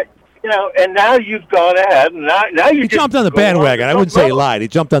 But, and now you've gone ahead, and now you jumped on the bandwagon. I wouldn't say he lied. He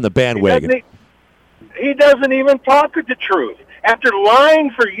jumped on the bandwagon. He doesn't even talk the truth. After lying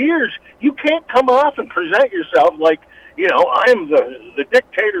for years, you can't come off and present yourself like, I'm the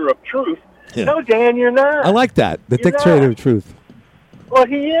dictator of truth. Yeah. No, Dan, you're not. I like that. The dictator of truth. Well,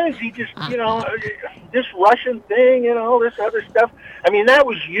 he is. He just, this Russian thing and all this other stuff. I mean, that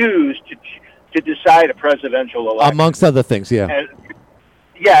was used to decide a presidential election. Amongst other things, yeah.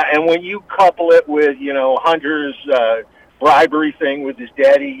 And when you couple it with, Hunter's bribery thing with his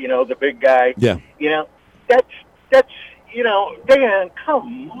daddy, the big guy. Yeah. That's Dan,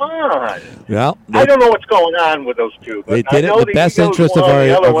 come on. Well, I don't know what's going on with those two. But they did it in the best interest of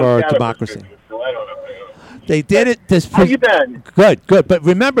our democracy. So I don't know. They did it. How you been? Good. But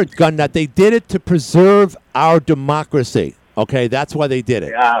remember, Gunnut, they did it to preserve our democracy. Okay, that's why they did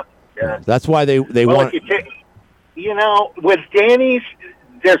it. Yeah. That's why they want. With Danny's,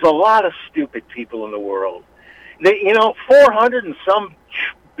 there's a lot of stupid people in the world. They, $400 and some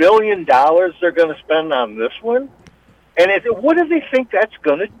billion they're going to spend on this one. And what do they think that's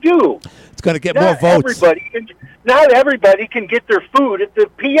going to do? It's going to get more votes. Not everybody can get their food at the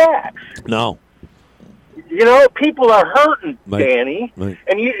PX. No. People are hurting, Danny. Right.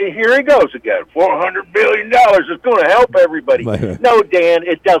 And here he goes again. $400 billion is going to help everybody. Right. No, Dan,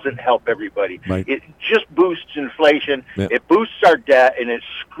 it doesn't help everybody. Right. It just boosts inflation. Yeah. It boosts our debt, and it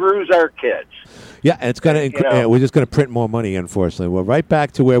screws our kids. Yeah, and it's going to. We're just going to print more money. Unfortunately, we're right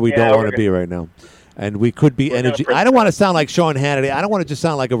back to where we don't want to be right now. And we could be energy. I don't want to sound like Sean Hannity. I don't want to just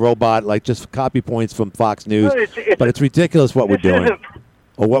sound like a robot, like just copy points from Fox News. But it's ridiculous what we're doing,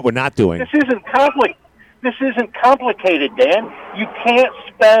 or what we're not doing. This isn't complicated, Dan. You can't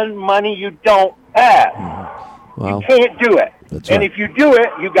spend money you don't have. Well, you can't do it. That's and right. if you do it,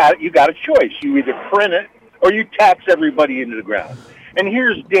 you got a choice. You either print it or you tax everybody into the ground. And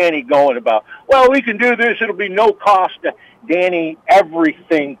here's Danny going about, well, we can do this. It'll be no cost. Danny,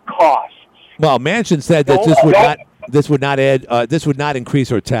 everything costs. Well, Manchin said that this would not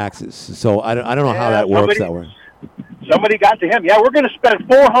increase our taxes. So I don't know how that works that way. Somebody got to him. Yeah, we're going to spend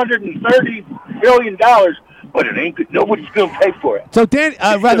 $430 billion, but it ain't good. Nobody's going to pay for it. So, Dan,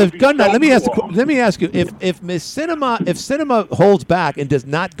 Gunnut, let me ask you: if Sinema holds back and does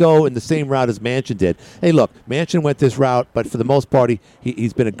not go in the same route as Manchin did, hey, look, Manchin went this route, but for the most part,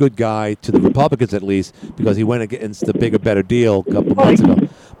 he's been a good guy to the Republicans at least because he went against the bigger, better deal a couple months ago.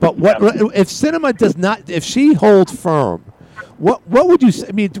 But if Sinema does not? If she holds firm, what would you say?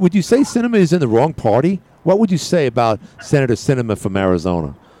 I mean, would you say Sinema is in the wrong party? What would you say about Senator Sinema from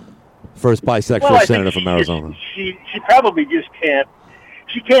Arizona? First bisexual senator from Arizona. She probably just can't.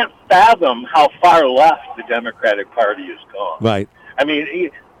 She can't fathom how far left the Democratic Party has gone. Right. I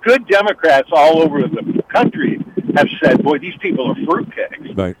mean, good Democrats all over the country have said, "Boy, these people are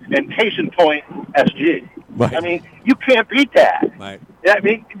fruitcakes." Right. And case in point, SG. Right. I mean, you can't beat that. Right. I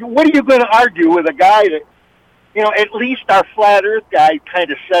mean, what are you going to argue with a guy that, at least our flat Earth guy kind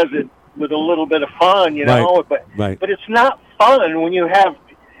of says it with a little bit of fun, Right. But it's not fun when you have.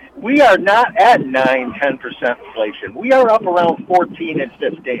 We are not at 9-10% inflation. We are up around 14 and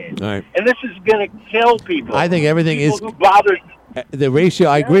 15. Right. And this is going to kill people. I think everything people who bother. The ratio.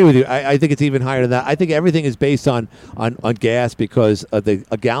 I agree with you. I think it's even higher than that. I think everything is based on gas because a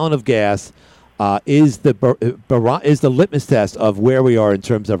gallon of gas is the litmus test of where we are in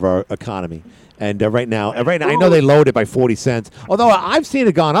terms of our economy. And right now, I know they lowered it by 40 cents. Although I've seen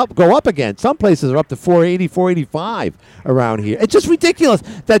it go up again. Some places are up to $4.80, $4.85 around here. It's just ridiculous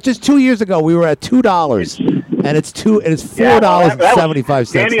that just 2 years ago we were at $2, and it's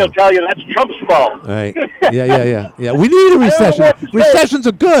 $4.75. Danny will tell you that's Trump's fault. Right? Yeah. We need a recession. Recessions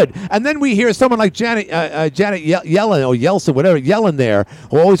are good. And then we hear someone like Janet Yellen or Yeltsin, whatever, Yellen there,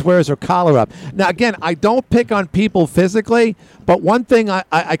 who always wears her collar up. Now again, I don't pick on people physically, but one thing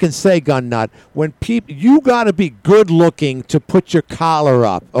I can say, Gunnut, when you got to be good looking to put your collar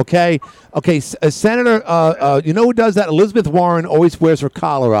up. Okay. Senator, you know who does that? Elizabeth Warren always wears her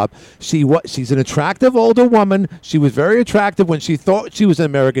collar up. She's an attractive older woman. She was very attractive when she thought she was an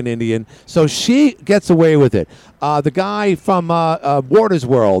American Indian, so she gets away with it. The guy from Waters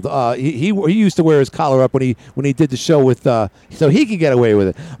World, he used to wear his collar up when he did the show with, so he can get away with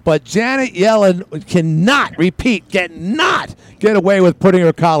it. But Janet Yellen cannot get away with putting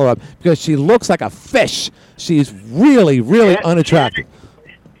her collar up because she looks like a fish. She's really, really unattractive.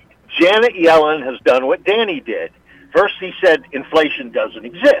 Janet Yellen has done what Danny did. First, he said inflation doesn't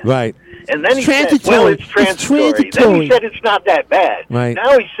exist. Right. And then he said, well, it's transitory. Then he said it's not that bad. Right.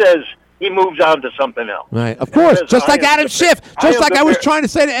 Now he says he moves on to something else. Right. Of course. Just like Adam Schiff. Just like I was trying to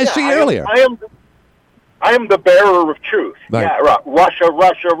say to SG earlier. I am the bearer of truth. Right. Yeah, Russia.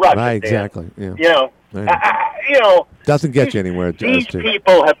 Right, exactly. Yeah. You know, right. Doesn't get you anywhere. These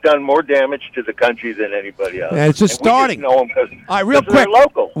people have done more damage to the country than anybody else. And it's just starting. All right, real quick.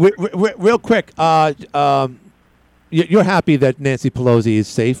 Local. Real quick. You're happy that Nancy Pelosi is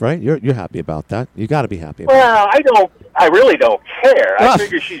safe, right? You're happy about that. You got to be happy about Well, I really don't care. I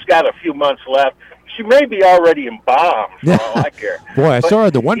figure she's got a few months left. She may be already embalmed, for all I care. Boy, I saw her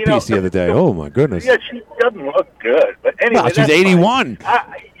in the One Piece the other day. Oh, my goodness. Yeah, she doesn't look good. But anyway, she's 81.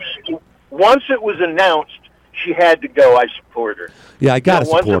 Once it was announced she had to go, I support her. Yeah, I got to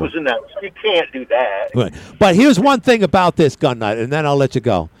support her. Once it was announced, you can't do that. Right. But here's one thing about this, Gunnut, and then I'll let you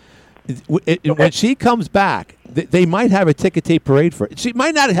go. When she comes back, they might have a ticker tape parade for it. She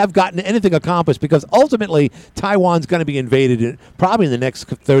might not have gotten anything accomplished because ultimately Taiwan's going to be invaded probably in the next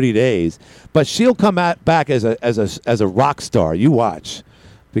 30 days. But she'll come back as a rock star. You watch,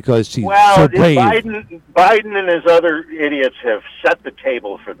 because she's so brave. Biden and his other idiots have set the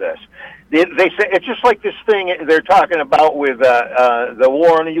table for this. They say it's just like this thing they're talking about with the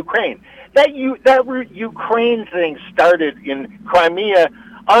war in Ukraine. That Ukraine thing started in Crimea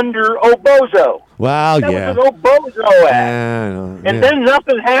under Obozo. Wow, that yeah. was an Obozo act. And then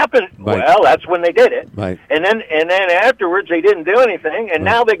nothing happened. Right. Well, that's when they did it. Right. And then afterwards they didn't do anything, and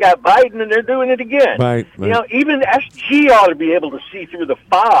now they got Biden and they're doing it again. Right. You know, even SG ought to be able to see through the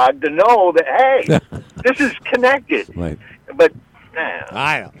fog to know that, hey, this is connected. Right. But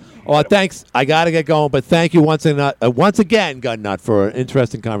I know. Well, thanks. I got to get going, but thank you once again, Gunnut, for an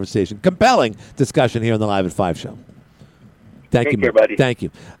interesting conversation, compelling discussion here on the Live at 5 show. Thank you, buddy. Thank you.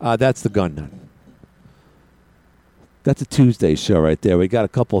 That's the Gunnut. That's a Tuesday show right there. We got a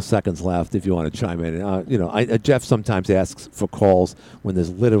couple of seconds left if you want to chime in. Jeff sometimes asks for calls when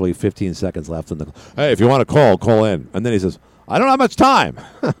there's literally 15 seconds left. Hey, if you want to call in. And then he says, I don't have much time.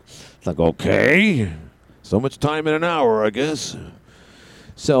 It's like, okay. So much time in an hour, I guess.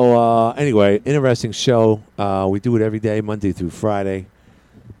 So, anyway, interesting show. We do it every day, Monday through Friday.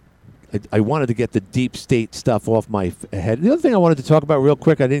 I wanted to get the deep state stuff off my head. The other thing I wanted to talk about real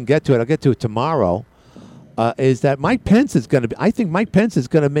quick, I didn't get to it. I'll get to it tomorrow. Is that Mike Pence is going to be? I think Mike Pence is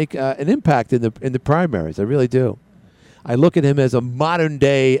going to make an impact in the primaries. I really do. I look at him as a modern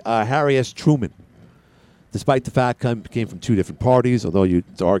day Harry S. Truman, despite the fact he came from two different parties. Although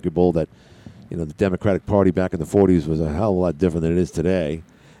it's arguable that the Democratic Party back in the 40s was a hell of a lot different than it is today.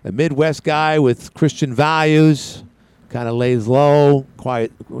 A Midwest guy with Christian values. Kind of lays low,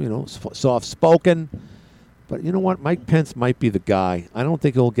 quiet, soft-spoken. But you know what? Mike Pence might be the guy. I don't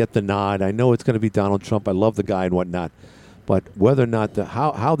think he'll get the nod. I know it's going to be Donald Trump. I love the guy and whatnot. But whether or not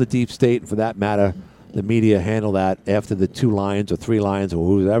how the deep state, and for that matter, the media handle that after the 2 lions or 3 lions or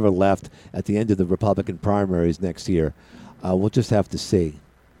whoever left at the end of the Republican primaries next year, we'll just have to see.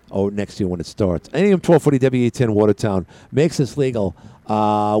 Next year when it starts. AM 1240 WE10 Watertown makes this legal.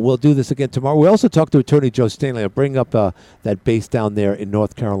 We'll do this again tomorrow. We also talked to Attorney Joe Stanley. I'll bring up that base down there in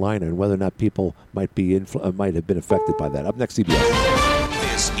North Carolina and whether or not people might have been affected by that. Up next, CBS.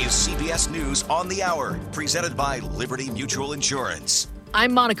 This is CBS News on the Hour, presented by Liberty Mutual Insurance.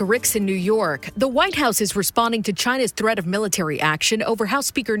 I'm Monica Ricks in New York. The White House is responding to China's threat of military action over House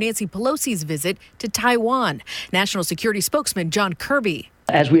Speaker Nancy Pelosi's visit to Taiwan. National Security spokesman John Kirby.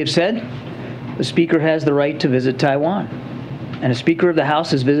 As we have said, the Speaker has the right to visit Taiwan. And a Speaker of the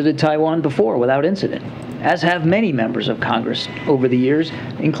House has visited Taiwan before without incident, as have many members of Congress over the years,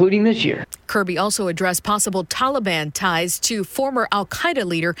 including this year. Kirby also addressed possible Taliban ties to former al-Qaeda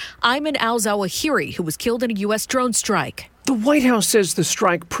leader Ayman al-Zawahiri, who was killed in a U.S. drone strike. The White House says the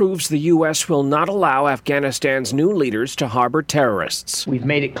strike proves the U.S. will not allow Afghanistan's new leaders to harbor terrorists. We've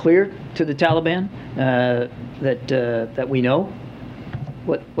made it clear to the Taliban that we know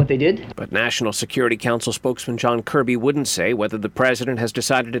what they did. But National Security Council spokesman John Kirby wouldn't say whether the president has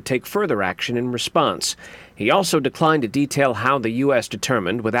decided to take further action in response. He also declined to detail how the U.S.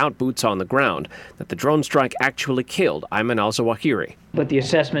 determined, without boots on the ground, that the drone strike actually killed Ayman al-Zawahiri. But the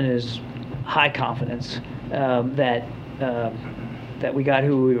assessment is high confidence that we got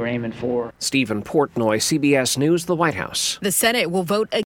who we were aiming for. Stephen Portnoy, CBS News, the White House. The Senate will vote